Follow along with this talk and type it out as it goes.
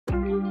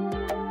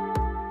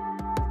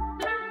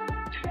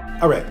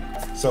All right,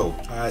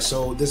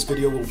 so this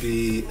video will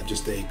be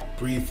just a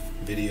brief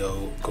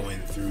video going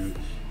through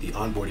the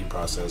onboarding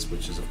process,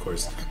 which is of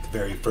course the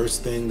very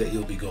first thing that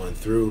you'll be going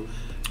through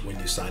when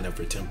you sign up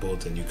for Tint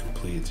Bolt and you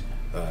complete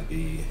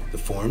the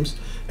forms.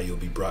 And you'll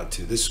be brought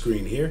to this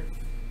screen here,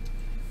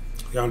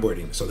 the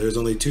onboarding. So there's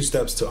only 2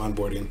 steps to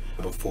onboarding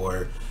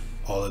before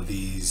all of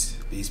these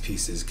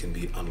pieces can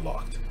be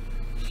unlocked.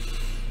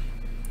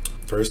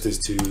 First is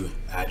to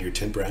add your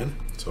tint brand.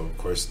 So of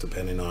course,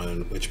 depending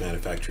on which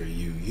manufacturer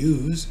you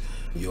use,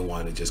 you'll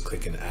want to just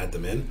click and add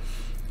them in.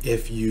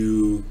 If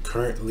you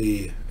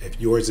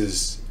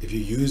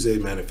use a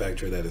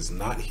manufacturer that is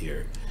not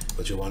here,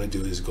 what you'll want to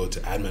do is go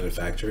to add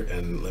manufacturer,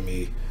 and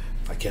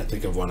I can't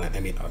think of one at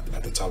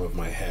the top of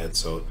my head,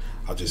 so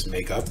I'll just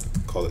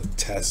call it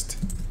test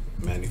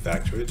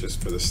manufacturer,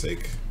 just for the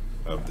sake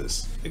of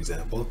this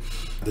example.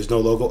 There's no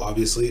logo,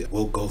 obviously. I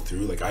will go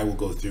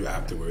through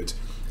afterwards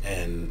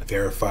and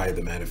verify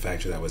the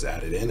manufacturer that was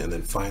added in, and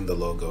then find the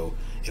logo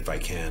if I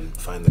can,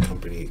 find the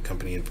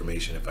company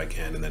information if I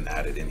can, and then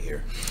add it in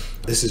here.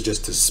 This is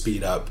just to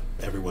speed up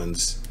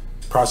everyone's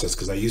process,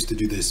 because I used to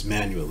do this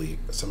manually.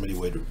 Somebody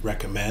would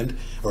recommend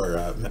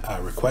or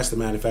request the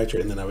manufacturer,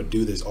 and then I would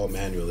do this all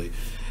manually,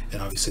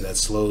 and obviously that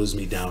slows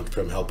me down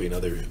from helping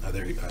other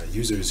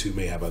users who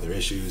may have other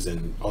issues,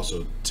 and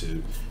also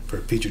for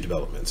feature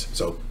developments.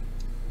 So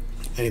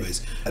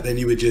anyways, then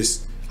you would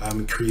just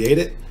create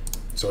it.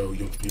 So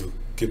you'll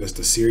give us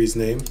the series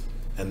name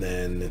and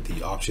then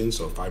the options,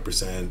 so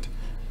 5%,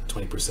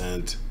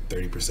 20%,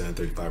 30%,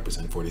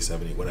 35%, 40,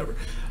 70, whatever.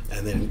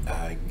 And then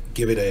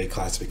give it a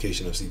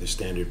classification of either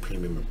standard,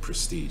 premium, or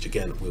prestige.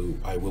 Again,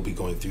 I will be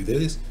going through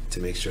this to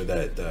make sure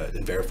that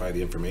and verify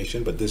the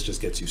information, but this just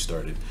gets you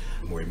started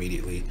more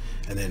immediately.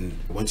 And then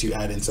once you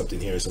add in something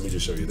here, so let me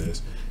just show you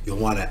this. You'll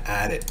want to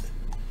add it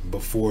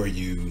before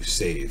you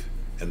save.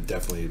 And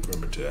definitely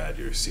remember to add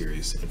your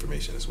series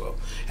information as well.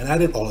 And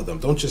add in all of them.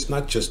 Not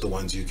just the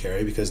ones you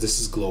carry, because this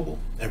is global.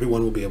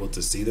 Everyone will be able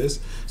to see this.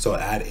 So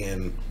add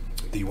in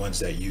the ones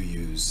that you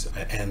use,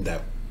 and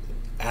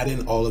add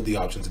in all of the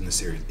options in the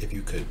series, if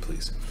you could,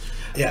 please.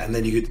 Yeah, and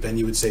then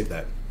you would save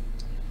that.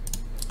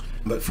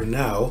 But for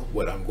now,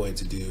 what I'm going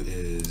to do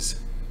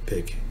is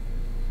pick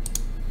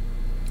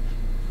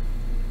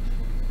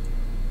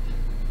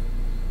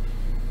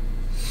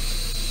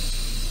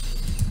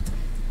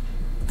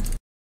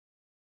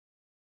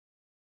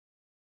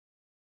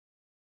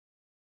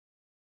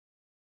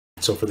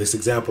So for this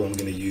example, I'm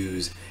going to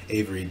use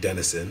Avery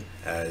Dennison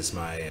as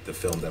the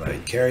film that I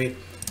carry.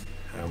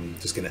 I'm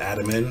just going to add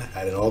them in,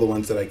 add in all the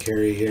ones that I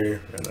carry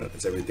here, and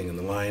it's everything in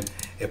the line.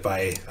 If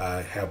I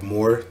have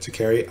more to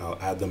carry, I'll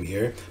add them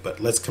here.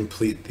 But let's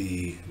complete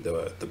the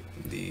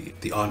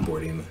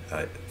onboarding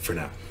for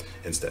now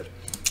instead.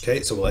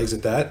 Okay, so we'll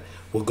exit that.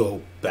 We'll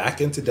go back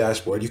into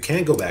dashboard. You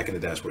can go back into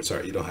dashboard.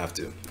 Sorry, you don't have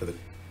to. For the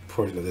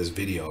portion of this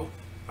video,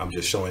 I'm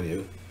just showing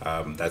you.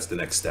 That's the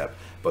next step,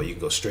 but you can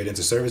go straight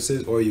into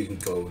services, or you can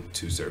go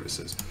to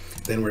services.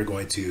 Then we're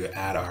going to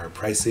add our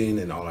pricing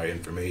and all our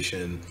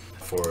information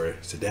for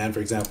sedan, for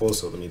example.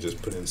 So let me just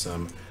put in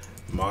some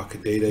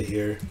mock data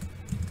here.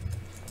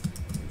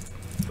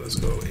 Let's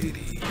go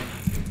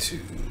 82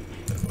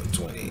 and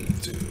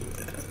 122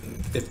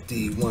 and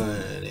 51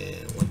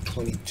 and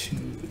 122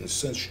 and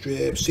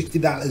Sunstrip,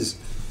 $60.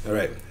 All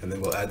right, and then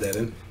we'll add that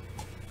in.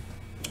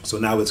 So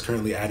now it's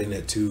currently adding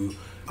it to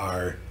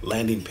our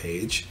landing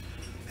page.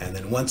 And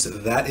then once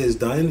that is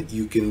done,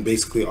 you can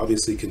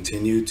obviously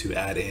continue to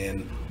add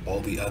in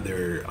all the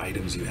other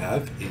items you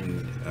have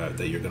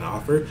that you're going to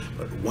offer.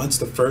 But once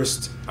the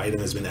first item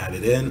has been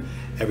added in,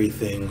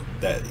 everything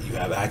that you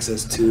have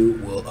access to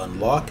will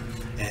unlock,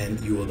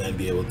 and you will then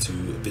be able to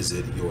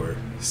visit your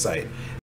site.